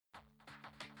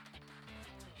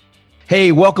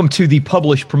Hey, welcome to the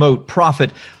Publish, Promote,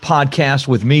 Profit podcast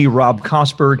with me, Rob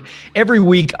Kosberg. Every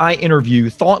week, I interview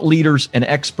thought leaders and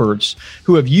experts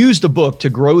who have used a book to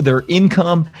grow their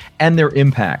income and their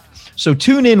impact. So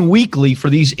tune in weekly for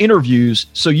these interviews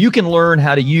so you can learn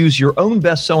how to use your own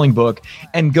best-selling book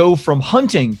and go from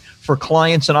hunting for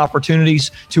clients and opportunities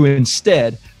to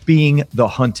instead being the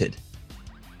hunted.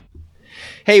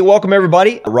 Hey, welcome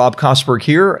everybody. Rob Kosberg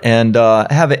here, and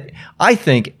I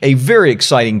think, a very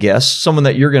exciting guest, someone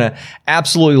that you're going to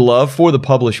absolutely love for the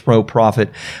Publish, Promote, Profit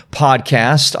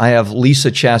podcast. I have Lisa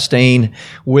Chastain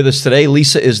with us today.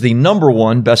 Lisa is the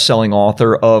 #1 best-selling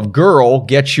author of Girl,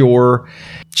 Get Your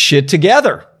Shit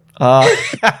Together.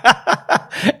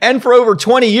 And for over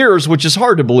 20 years, which is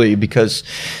hard to believe because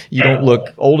you don't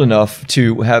look old enough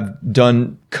to have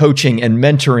done coaching and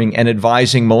mentoring and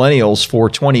advising millennials for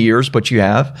 20 years, but you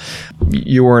have.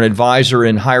 You were an advisor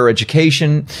in higher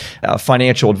education, a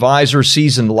financial advisor,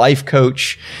 seasoned life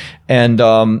coach, and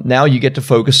now you get to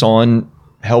focus on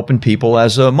helping people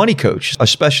as a money coach,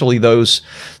 especially those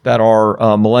that are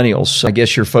millennials. I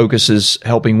guess your focus is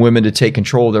helping women to take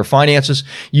control of their finances.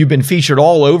 You've been featured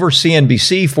all over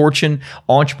CNBC, Fortune,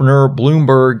 Entrepreneur,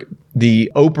 Bloomberg,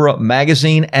 the Oprah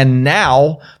magazine, and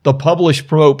now the Publish,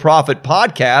 Promote, Profit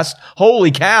podcast.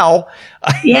 Holy cow.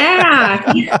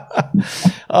 Yeah.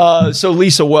 So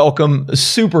Lisa, welcome.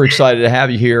 Super excited to have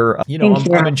you here.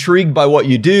 I'm intrigued by what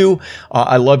you do.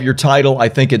 I love your title. I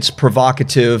think it's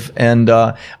provocative and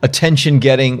attention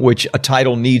getting, which a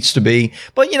title needs to be.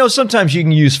 But, sometimes you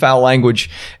can use foul language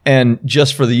and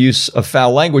just for the use of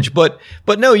foul language. But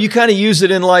no, you kind of use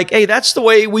it in like, hey, that's the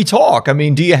way we talk. I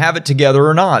mean, do you have it together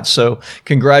or not? So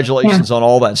congratulations on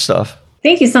all that stuff.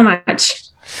 Thank you so much.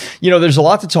 There's a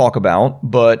lot to talk about,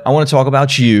 but I want to talk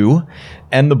about you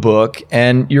and the book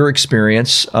and your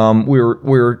experience.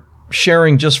 We're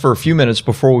sharing just for a few minutes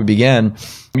before we began.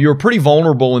 You were pretty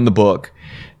vulnerable in the book,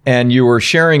 and you were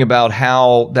sharing about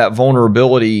how that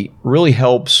vulnerability really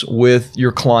helps with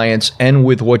your clients and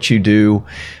with what you do.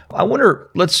 I wonder,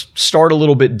 let's start a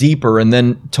little bit deeper and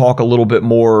then talk a little bit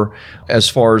more as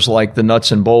far as like the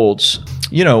nuts and bolts.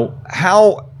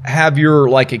 How have your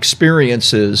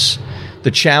experiences,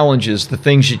 the challenges, the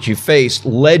things that you faced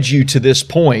led you to this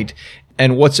point,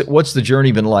 and what's the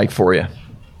journey been like for you?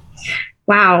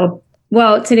 Wow.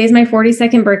 Well, today's my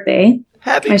 42nd birthday.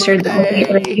 Happy birthday. Shared the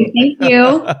birthday. Thank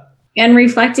you. And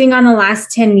reflecting on the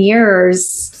last 10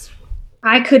 years,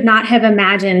 I could not have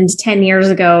imagined 10 years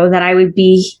ago that I would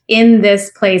be in this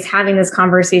place having this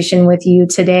conversation with you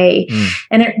today.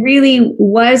 And it really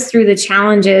was through the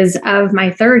challenges of my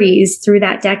 30s, through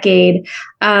that decade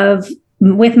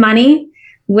with money,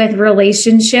 with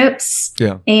relationships.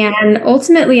 Yeah. And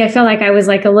ultimately, I feel like I was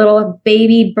like a little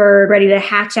baby bird ready to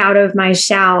hatch out of my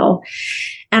shell.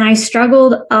 And I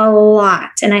struggled a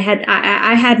lot. And I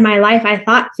had my life, I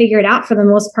thought, figured out for the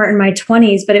most part in my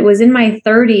 20s, but it was in my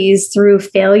 30s through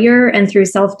failure and through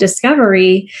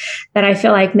self-discovery that I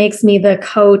feel like makes me the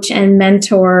coach and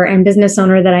mentor and business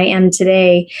owner that I am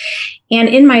today. And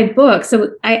in my book, so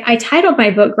I titled my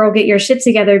book, Girl, Get Your Shit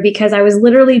Together, because I was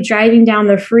literally driving down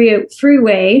the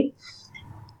freeway.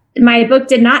 My book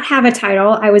did not have a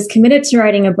title. I was committed to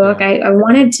writing a book. I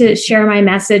wanted to share my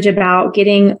message about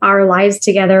getting our lives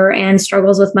together and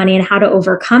struggles with money and how to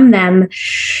overcome them.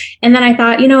 And then I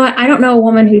thought, what? I don't know a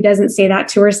woman who doesn't say that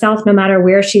to herself, no matter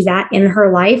where she's at in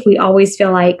her life. We always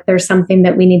feel like there's something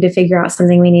that we need to figure out,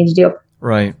 something we need to do.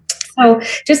 Right. So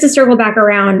just to circle back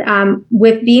around,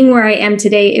 with being where I am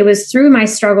today, it was through my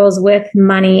struggles with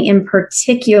money in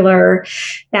particular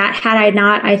that had I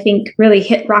not, I think, really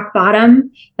hit rock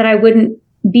bottom, that I wouldn't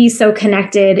be so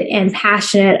connected and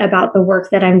passionate about the work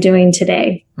that I'm doing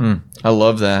today. I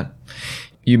love that.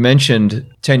 You mentioned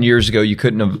 10 years ago, you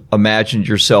couldn't have imagined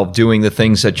yourself doing the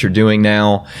things that you're doing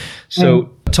now. So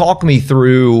talk me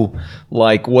through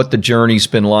what the journey's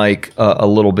been like a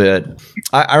little bit.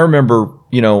 I remember,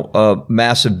 a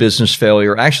massive business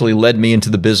failure actually led me into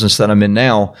the business that I'm in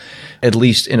now, at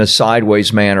least in a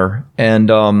sideways manner. And,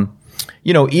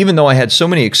 even though I had so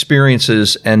many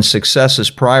experiences and successes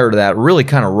prior to that, really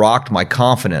kind of rocked my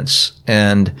confidence.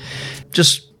 And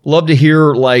just love to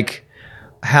hear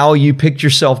how you picked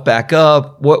yourself back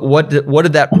up. What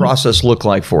did that process look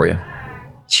like for you?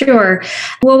 Sure.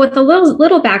 Well, with a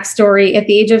little backstory, at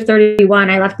the age of 31,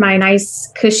 I left my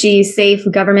nice, cushy, safe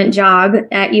government job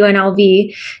at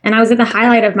UNLV, and I was at the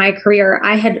highlight of my career.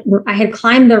 I had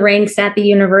climbed the ranks at the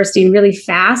university really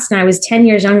fast, and I was 10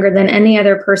 years younger than any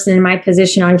other person in my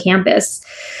position on campus.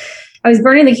 I was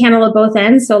burning the candle at both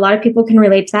ends. So a lot of people can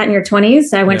relate to that in your 20s.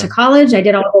 So I went to college. I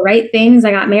did all the right things.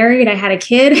 I got married. I had a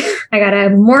kid. I got a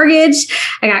mortgage.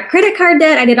 I got credit card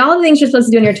debt. I did all the things you're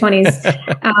supposed to do in your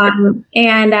 20s.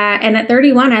 And at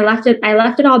 31, I left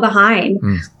it all behind.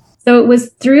 So it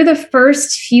was through the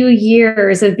first few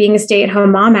years of being a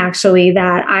stay-at-home mom, actually,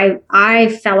 that I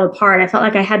fell apart. I felt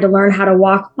like I had to learn how to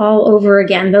walk all over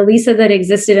again. The Lisa that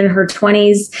existed in her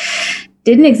 20s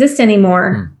didn't exist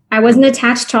anymore. I wasn't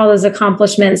attached to all those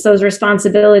accomplishments, those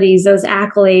responsibilities, those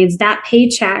accolades, that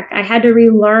paycheck. I had to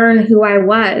relearn who I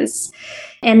was.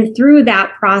 And through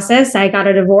that process, I got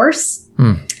a divorce.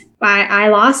 I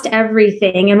lost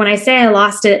everything. And when I say I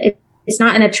lost it, it's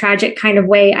not in a tragic kind of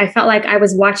way. I felt like I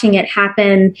was watching it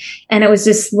happen and it was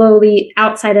just slowly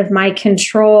outside of my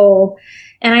control.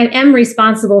 And I am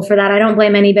responsible for that. I don't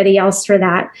blame anybody else for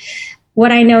that.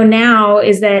 What I know now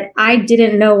is that I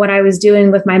didn't know what I was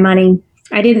doing with my money.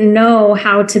 I didn't know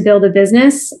how to build a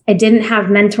business. I didn't have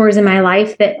mentors in my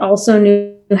life that also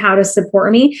knew how to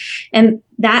support me. And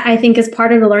that, I think, is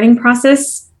part of the learning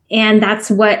process. And that's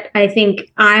what I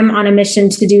think I'm on a mission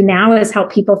to do now, is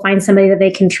help people find somebody that they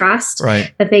can trust,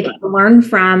 that they can learn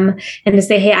from, and to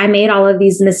say, hey, I made all of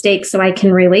these mistakes so I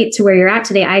can relate to where you're at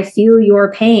today. I feel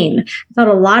your pain. I felt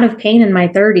a lot of pain in my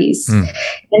 30s.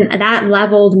 And that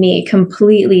leveled me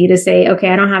completely to say, okay,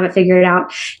 I don't have it figured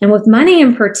out. And with money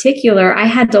in particular, I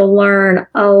had to learn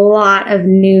a lot of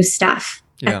new stuff.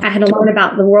 I had to learn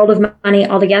about the world of money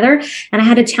altogether. And I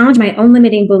had to challenge my own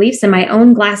limiting beliefs and my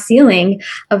own glass ceiling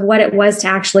of what it was to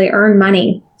actually earn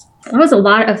money. That was a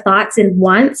lot of thoughts in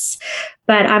once,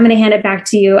 but I'm going to hand it back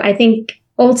to you. I think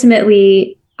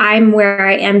ultimately I'm where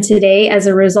I am today as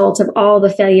a result of all the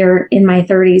failure in my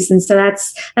 30s. And so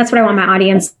that's what I want my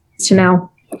audience to know.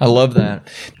 I love that.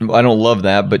 I don't love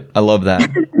that, but I love that.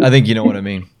 I think you know what I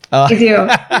mean. I do.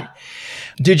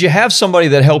 Did you have somebody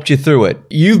that helped you through it?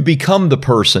 You've become the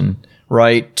person,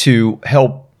 right, to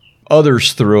help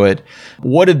others through it.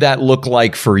 What did that look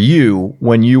like for you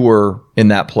when you were in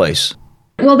that place?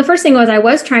 Well, the first thing was I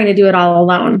was trying to do it all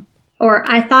alone, or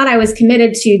I thought I was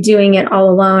committed to doing it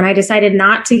all alone. I decided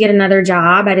not to get another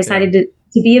job. I decided to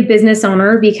be a business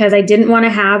owner because I didn't want to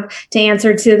have to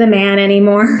answer to the man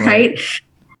anymore, right?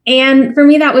 And for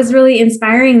me, that was really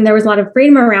inspiring. There was a lot of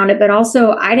freedom around it, but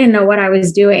also I didn't know what I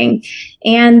was doing.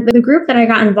 And the group that I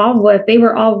got involved with, they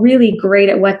were all really great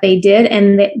at what they did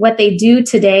and what they do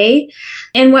today.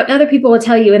 And what other people will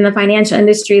tell you in the financial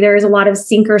industry, there is a lot of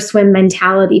sink or swim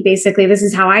mentality. Basically, this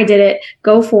is how I did it.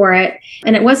 Go for it.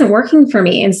 And it wasn't working for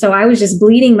me. And so I was just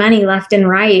bleeding money left and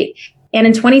right. And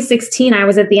in 2016, I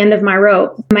was at the end of my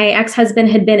rope. My ex-husband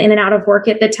had been in and out of work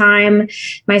at the time.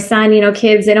 My son,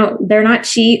 kids, they're not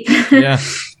cheap.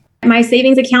 My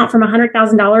savings account from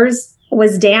 $100,000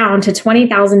 was down to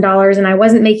 $20,000 and I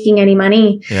wasn't making any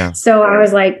money. So I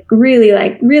was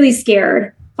really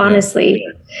scared, honestly.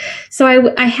 So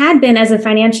I had been, as a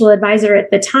financial advisor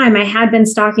at the time, I had been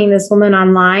stalking this woman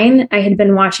online. I had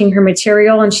been watching her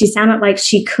material and she sounded like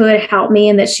she could help me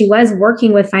and that she was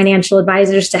working with financial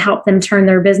advisors to help them turn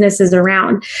their businesses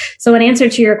around. So in answer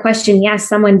to your question, yes,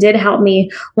 someone did help me.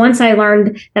 Once I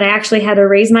learned that I actually had to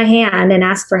raise my hand and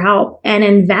ask for help and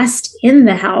invest in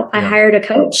the help, I hired a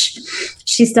coach.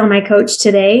 She's still my coach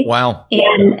today. Wow.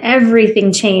 And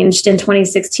everything changed in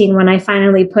 2016 when I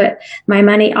finally put my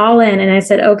money all in and I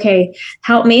said, okay,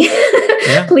 help me.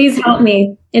 Please help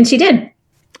me. And she did.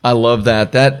 I love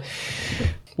that.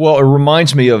 Well, it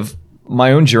reminds me of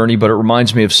my own journey, but it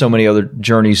reminds me of so many other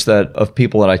journeys of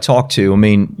people that I talk to. I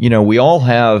mean, we all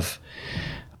have,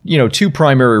 two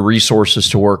primary resources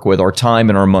to work with, our time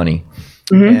and our money.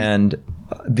 And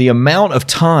the amount of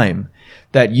time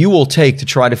that you will take to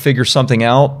try to figure something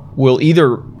out will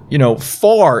either,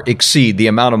 far exceed the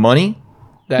amount of money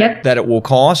that it will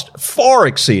cost, far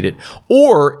exceed it.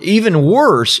 Or even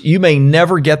worse, you may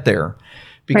never get there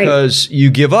because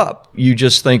you give up. You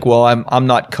just think, well, I'm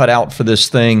not cut out for this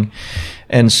thing.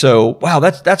 And so, wow,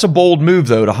 that's a bold move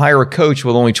though, to hire a coach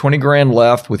with only 20 grand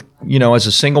left with, as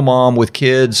a single mom with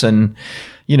kids, and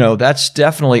that's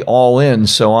definitely all in.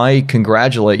 So I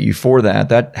congratulate you for that.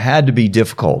 That had to be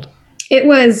difficult. It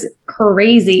was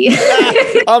crazy.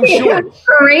 I'm sure.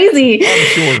 Crazy. I'm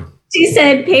sure. She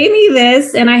said, pay me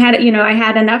this. And I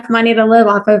had enough money to live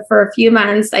off of for a few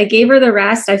months. I gave her the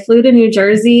rest. I flew to New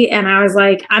Jersey and I was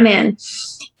like, I'm in.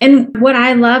 And what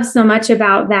I love so much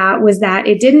about that was that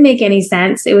it didn't make any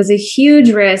sense. It was a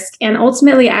huge risk. And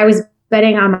ultimately I was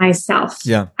betting on myself.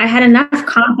 I had enough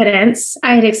confidence.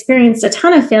 I had experienced a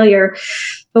ton of failure.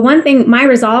 But one thing, my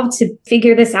resolve to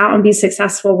figure this out and be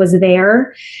successful was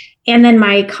there. And then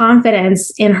my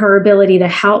confidence in her ability to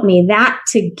help me, that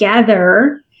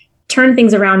together turn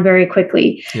things around very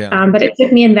quickly. Yeah. But it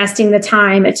took me investing the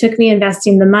time, it took me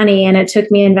investing the money, and it took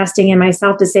me investing in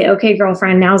myself to say, okay,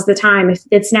 girlfriend, now's the time. If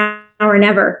it's now or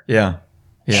never. Yeah.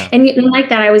 Yeah. And like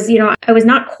that, I was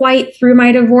not quite through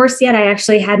my divorce yet. I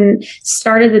actually hadn't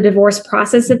started the divorce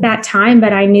process at that time,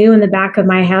 but I knew in the back of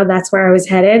my head, that's where I was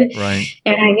headed. Right.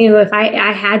 And I knew if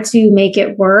I had to make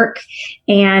it work.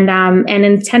 And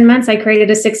in 10 months, I created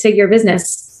a 6-figure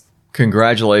business.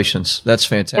 Congratulations. That's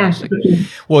fantastic. Yeah.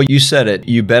 Well, you said it.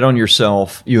 You bet on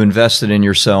yourself. You invested in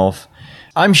yourself.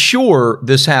 I'm sure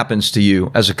this happens to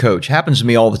you as a coach. It happens to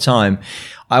me all the time.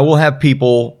 I will have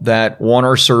people that want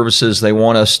our services. They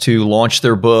want us to launch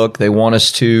their book. They want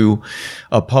us to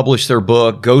publish their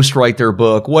book, ghostwrite their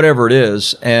book, whatever it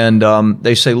is. And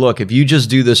they say, look, if you just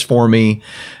do this for me,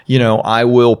 I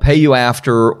will pay you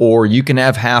after, or you can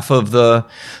have half of the,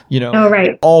 Oh,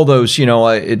 right. all those,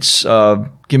 it's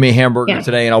give me a hamburger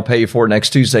today and I'll pay you for it next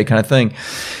Tuesday kind of thing.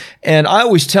 And I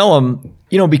always tell them,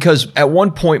 because at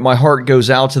one point my heart goes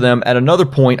out to them. At another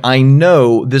point, I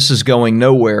know this is going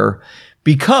nowhere,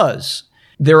 because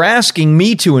they're asking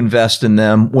me to invest in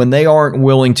them when they aren't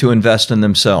willing to invest in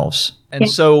themselves. And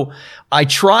so I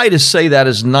try to say that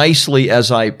as nicely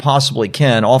as I possibly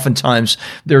can. Oftentimes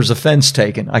there's offense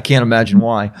taken. I can't imagine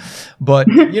why. But,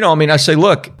 I say,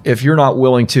 look, if you're not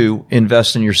willing to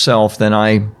invest in yourself, then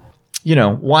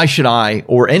why should I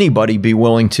or anybody be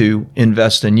willing to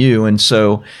invest in you? And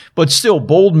so, but still,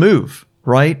 bold move,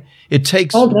 right? It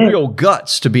takes real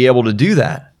guts to be able to do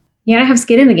that. You gotta have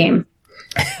skin in the game.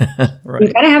 Right.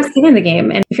 You gotta have skin in the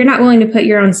game. And if you're not willing to put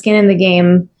your own skin in the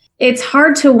game, it's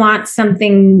hard to want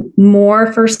something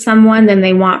more for someone than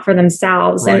they want for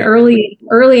themselves. Right. And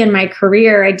early in my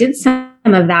career, I did some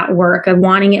of that work of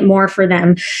wanting it more for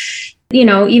them.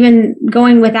 Even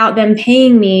going without them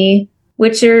paying me,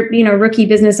 which are, rookie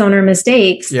business owner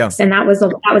mistakes. Yeah. And that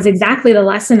was exactly the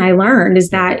lesson I learned,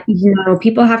 is that,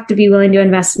 people have to be willing to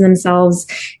invest in themselves,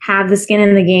 have the skin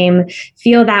in the game,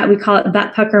 feel that, we call it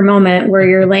butt pucker moment, where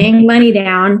you're laying money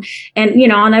down. And,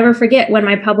 I'll never forget when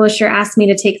my publisher asked me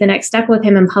to take the next step with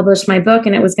him and publish my book,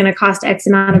 and it was going to cost X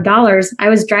amount of dollars. I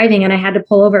was driving and I had to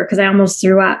pull over because I almost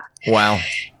threw up. Wow.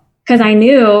 Because I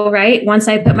knew, right, once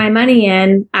I put my money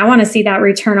in, I want to see that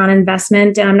return on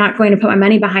investment. And I'm not going to put my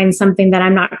money behind something that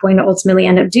I'm not going to ultimately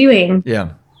end up doing.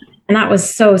 Yeah. And that was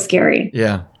so scary.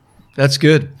 Yeah. That's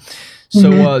good.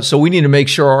 So, so we need to make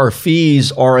sure our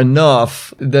fees are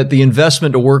enough that the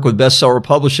investment to work with Bestseller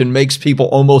Publishing makes people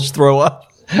almost throw up.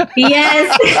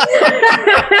 Yes.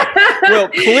 Well,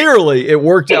 clearly it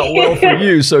worked out well for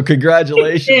you, so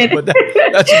congratulations. But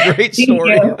that's a great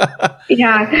story.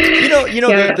 Yeah.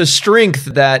 The strength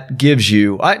that gives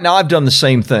you. Now I've done the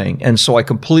same thing, and so I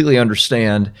completely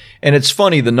understand. And it's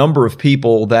funny, the number of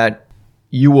people that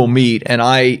you will meet and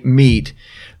I meet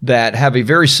that have a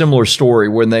very similar story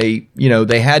when they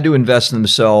had to invest in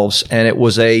themselves, and it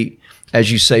was as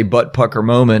you say, butt pucker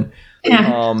moment.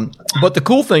 Yeah. But the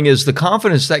cool thing is the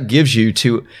confidence that gives you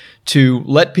to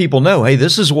let people know, hey,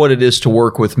 this is what it is to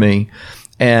work with me.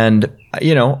 And,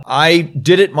 I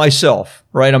did it myself,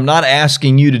 right? I'm not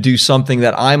asking you to do something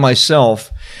that I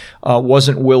myself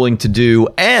wasn't willing to do.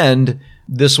 And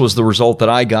this was the result that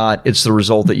I got. It's the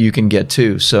result that you can get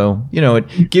too. So,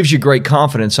 it gives you great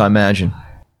confidence, I imagine.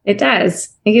 It does.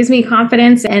 It gives me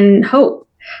confidence and hope.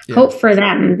 Yeah. Hope for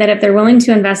them that if they're willing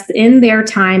to invest in their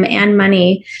time and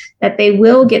money, that they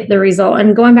will get the result.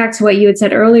 And going back to what you had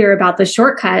said earlier about the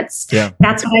shortcuts,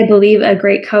 that's what I believe a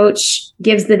great coach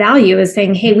gives the value, is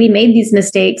saying, hey, we made these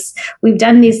mistakes. We've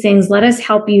done these things. Let us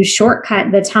help you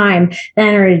shortcut the time, the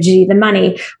energy, the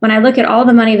money. When I look at all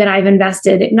the money that I've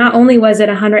invested, not only was it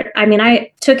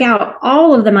I took out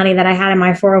all of the money that I had in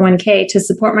my 401k to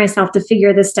support myself to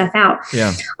figure this stuff out.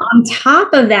 Yeah. On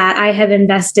top of that, I have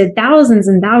invested thousands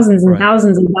and thousands and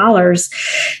thousands of dollars.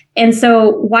 And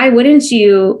so why wouldn't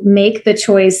you make the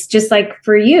choice, just like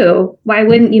for you, why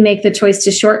wouldn't you make the choice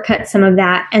to shortcut some of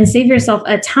that and save yourself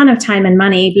a ton of time and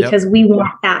money, because we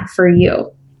want that for you.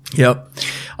 Yep.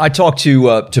 I talk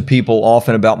to people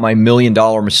often about my $1 million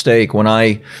mistake. When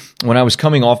I was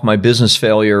coming off my business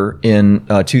failure in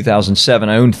 2007,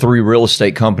 I owned 3 real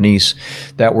estate companies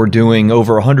that were doing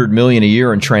over $100 million a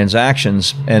year in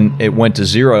transactions, and it went to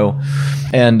zero.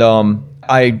 And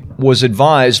I was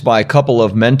advised by a couple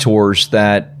of mentors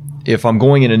that if I'm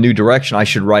going in a new direction, I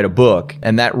should write a book.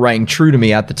 And that rang true to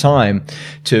me at the time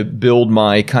to build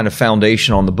my kind of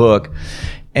foundation on the book.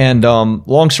 And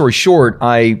long story short,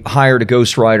 I hired a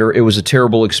ghostwriter. It was a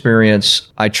terrible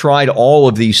experience. I tried all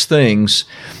of these things,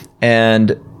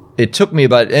 and it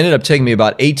ended up taking me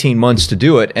about 18 months to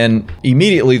do it. And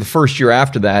immediately the first year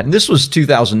after that, and this was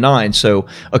 2009, so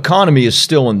economy is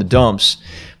still in the dumps.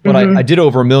 but I did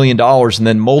over $1 million and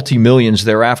then multi-millions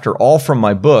thereafter, all from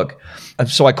my book.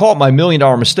 So I call it my $1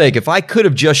 million mistake. If I could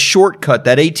have just shortcut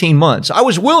that 18 months, I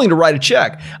was willing to write a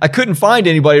check. I couldn't find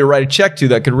anybody to write a check to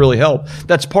that could really help.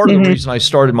 That's part of the reason I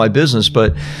started my business.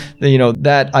 But,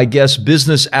 that, I guess,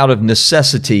 business out of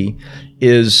necessity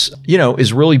is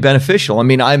really beneficial. I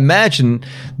mean, I imagine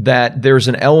that there's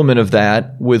an element of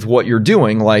that with what you're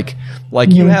doing. Like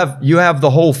you have the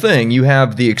whole thing. You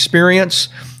have the experience,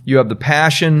 you have the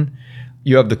passion,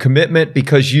 you have the commitment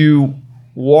because you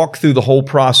walk through the whole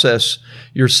process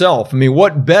yourself. I mean,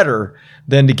 what better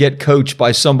than to get coached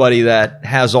by somebody that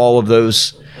has all of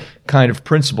those kind of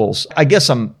principles? I guess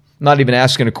I'm not even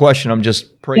asking a question. I'm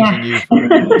just praising you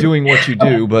for doing what you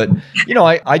do. But,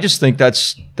 I just think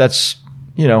that's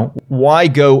why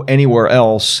go anywhere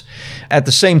else? At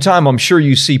the same time, I'm sure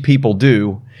you see people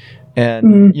do.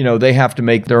 And, they have to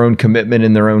make their own commitment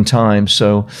in their own time.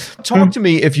 So talk to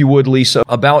me, if you would, Lisa,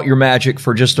 about your magic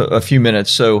for just a few minutes.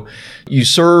 So you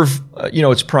serve,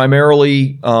 it's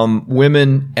primarily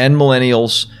women and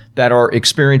millennials that are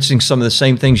experiencing some of the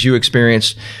same things you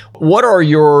experienced. What are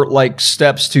your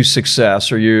steps to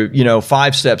success? Or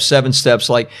 5 steps, 7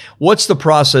 steps? What's the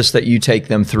process that you take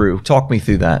them through? Talk me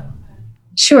through that.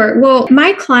 Sure. Well,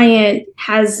 my client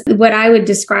has what I would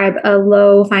describe a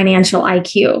low financial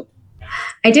IQ.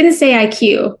 I didn't say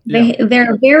IQ. Yeah.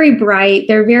 They're very bright.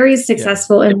 They're very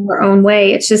successful in their own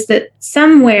way. It's just that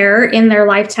somewhere in their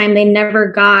lifetime, they never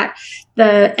got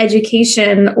the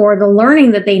education or the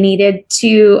learning that they needed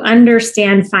to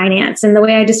understand finance. And the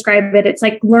way I describe it, it's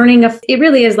like it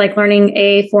really is like learning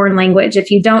a foreign language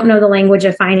if you don't know the language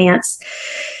of finance.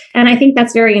 And I think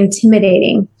that's very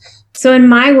intimidating. So in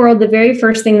my world, the very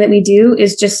first thing that we do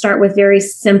is just start with very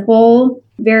simple,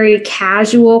 very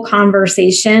casual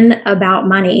conversation about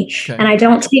money. Okay. And I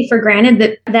don't take for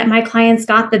granted that my clients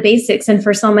got the basics. And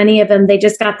for so many of them, they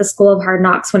just got the school of hard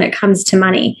knocks when it comes to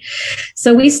money.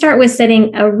 So we start with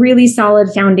setting a really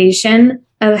solid foundation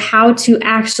of how to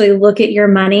actually look at your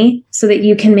money so that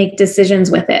you can make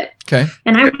decisions with it. Okay.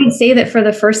 And I would say that for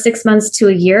the first 6 months to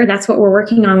a year, that's what we're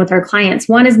working on with our clients.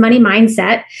 One is money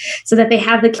mindset, so that they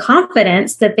have the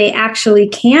confidence that they actually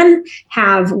can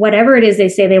have whatever it is they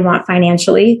say they want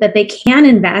financially, that they can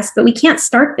invest, but we can't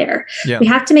start there. Yeah. We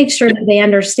have to make sure that they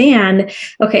understand,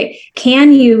 okay,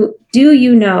 do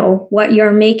you know what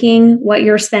you're making, what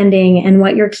you're spending, and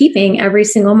what you're keeping every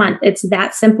single month? It's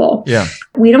that simple. Yeah.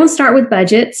 We don't start with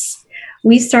budgets.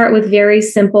 We start with very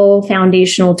simple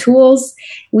foundational tools.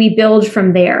 We build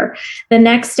from there. The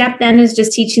next step then is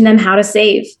just teaching them how to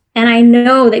save. And I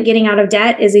know that getting out of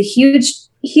debt is a huge,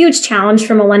 huge challenge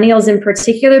for millennials in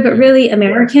particular, but really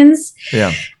Americans.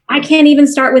 Yeah. I can't even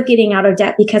start with getting out of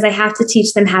debt because I have to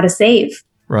teach them how to save.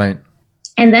 Right.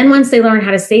 And then once they learn how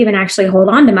to save and actually hold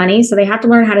on to money, so they have to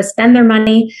learn how to spend their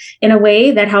money in a way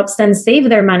that helps them save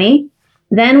their money.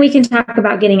 Then we can talk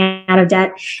about getting out of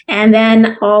debt, and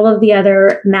then all of the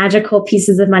other magical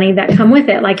pieces of money that come with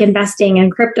it, like investing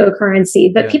and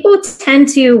cryptocurrency. But people tend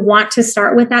to want to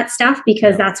start with that stuff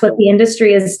because that's what the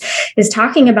industry is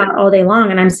talking about all day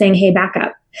long. And I'm saying, hey, back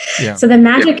up. Yeah. So the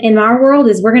magic in our world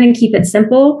is we're going to keep it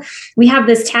simple. We have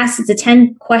this test. It's a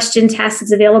 10-question test.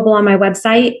 It's available on my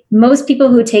website. Most people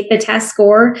who take the test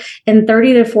score in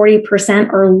 30 to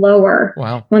 40% or lower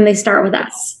when they start with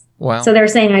us. Wow. So they're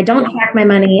saying, I don't track my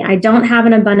money. I don't have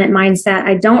an abundant mindset.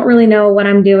 I don't really know what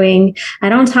I'm doing. I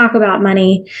don't talk about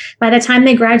money. By the time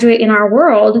they graduate in our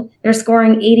world, they're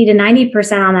scoring 80 to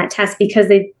 90% on that test because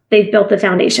they've built the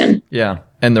foundation. Yeah.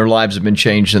 And their lives have been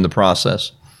changed in the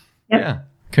process. Yep. Yeah.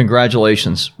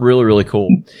 Congratulations. Really, really cool.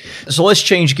 So let's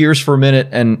change gears for a minute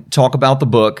and talk about the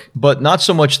book, but not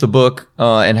so much the book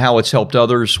and how it's helped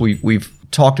others. We've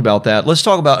talked about that. Let's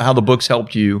talk about how the book's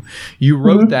helped you. You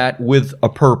wrote that with a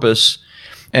purpose.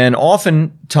 And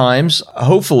oftentimes,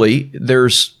 hopefully,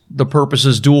 the purpose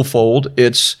is dual-fold.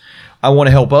 It's, I want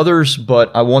to help others,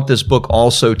 but I want this book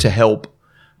also to help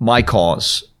my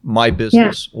cause, my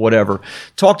business, whatever.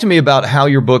 Talk to me about how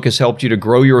your book has helped you to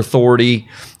grow your authority,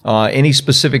 any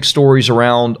specific stories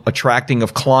around attracting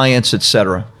of clients, et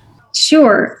cetera.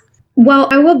 Sure. Well,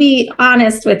 I will be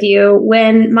honest with you.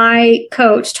 When my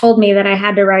coach told me that I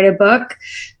had to write a book,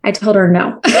 I told her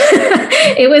no.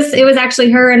 It was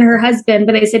actually her and her husband,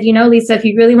 but they said, Lisa, if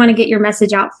you really want to get your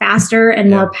message out faster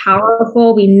and more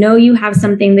powerful, we know you have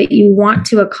something that you want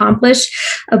to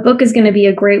accomplish. A book is going to be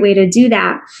a great way to do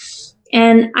that.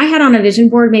 And I had on a vision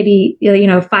board, maybe,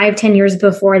 5-10 years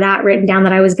before that, written down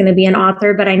that I was going to be an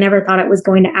author, but I never thought it was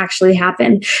going to actually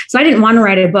happen. So I didn't want to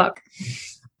write a book.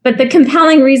 But the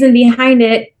compelling reason behind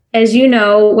it, as you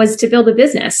know, was to build a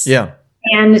business. Yeah.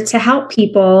 and to help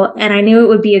people. And I knew it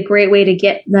would be a great way to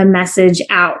get the message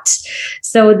out.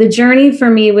 So the journey for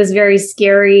me was very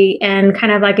scary and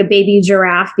kind of like a baby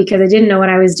giraffe because I didn't know what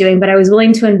I was doing, but I was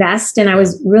willing to invest and I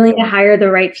was willing to hire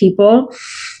the right people.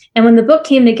 And when the book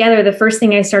came together, the first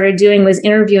thing I started doing was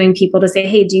interviewing people to say,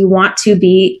 hey, do you want to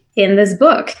be in this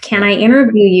book? Can I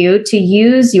interview you to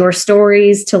use your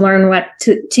stories to learn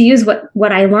to use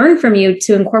what I learned from you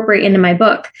to incorporate into my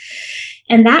book?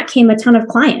 And that came a ton of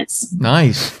clients.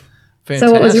 Nice. Fantastic.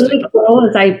 So what was really cool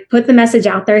is I put the message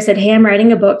out there. I said, hey, I'm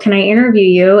writing a book. Can I interview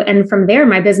you? And from there,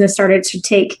 my business started to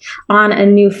take on a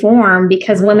new form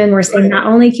because women were saying, not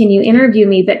only can you interview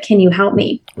me, but can you help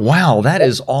me? Wow, that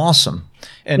is awesome.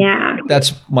 And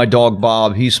that's my dog,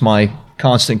 Bob. He's my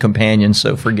constant companion,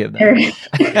 so forgive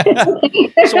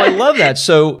that. So I love that.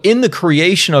 So in the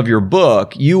creation of your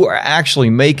book, you are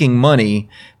actually making money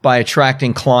by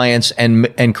attracting clients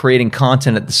and creating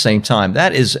content at the same time.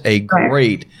 That is a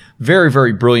great, very,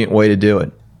 very brilliant way to do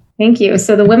it. Thank you.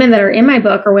 So the women that are in my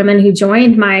book are women who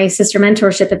joined my sister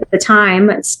mentorship at the time.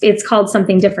 It's called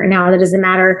something different now. That doesn't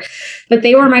matter. But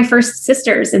they were my first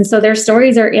sisters. And so their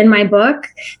stories are in my book.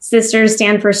 Sisters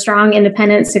stand for strong,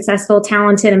 independent, successful,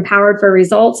 talented, empowered for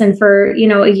results. And for,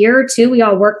 a year or two, we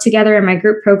all worked together in my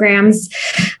group programs.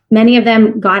 Many of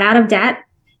them got out of debt.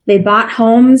 They bought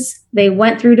homes. They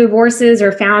went through divorces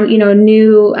or found,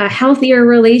 new, healthier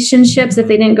relationships. If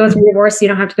they didn't go through divorce, you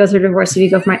don't have to go through divorce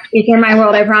if you're in my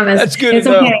world, I promise. That's good. It's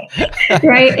okay.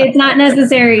 Right? It's not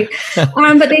necessary.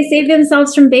 But they saved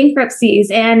themselves from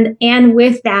bankruptcies. And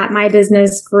with that, my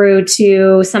business grew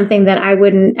to something that I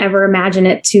wouldn't ever imagine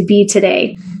it to be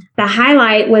today. The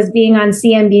highlight was being on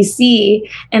CNBC,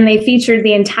 and they featured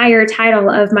the entire title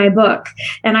of my book.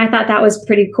 And I thought that was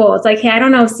pretty cool. It's like, hey, I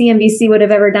don't know if CNBC would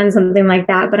have ever done something like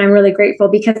that, but I'm really grateful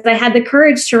because I had the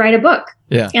courage to write a book.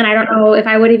 Yeah. And I don't know if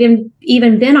I would have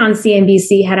even been on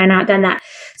CNBC had I not done that.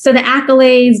 So the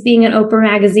accolades, being in Oprah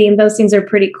magazine, those things are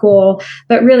pretty cool.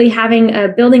 But really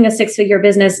building a 6-figure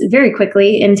business very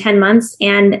quickly in 10 months.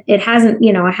 And it hasn't,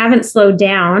 I haven't slowed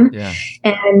down. Yeah.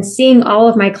 And seeing all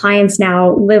of my clients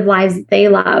now live lives that they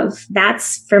love,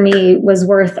 that's for me was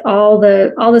worth all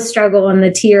the struggle and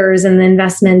the tears and the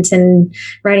investment and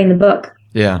writing the book.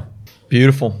 Yeah.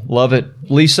 Beautiful. Love it.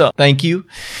 Lisa, thank you.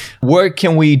 Where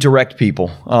can we direct people?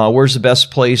 Where's the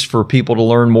best place for people to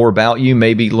learn more about you,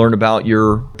 maybe learn about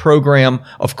your program,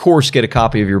 of course, get a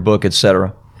copy of your book,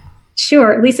 etc.?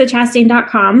 Sure.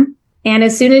 LisaChastain.com. And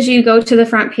as soon as you go to the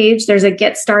front page, there's a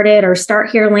Get Started or Start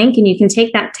Here link, and you can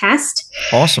take that test.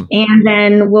 Awesome. And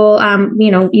then we'll,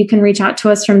 you can reach out to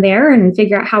us from there and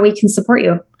figure out how we can support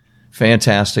you.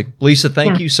 Fantastic. Lisa,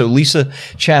 thank you. So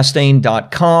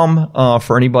LisaChastain.com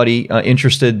for anybody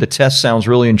interested. The test sounds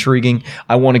really intriguing.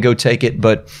 I want to go take it,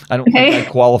 but I don't think I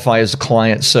qualify as a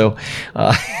client. So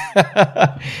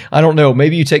I don't know.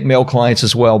 Maybe you take male clients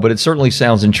as well, but it certainly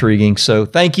sounds intriguing. So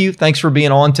thank you. Thanks for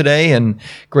being on today, and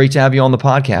great to have you on the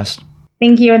podcast.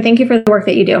 Thank you. And thank you for the work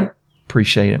that you do.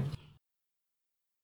 Appreciate it.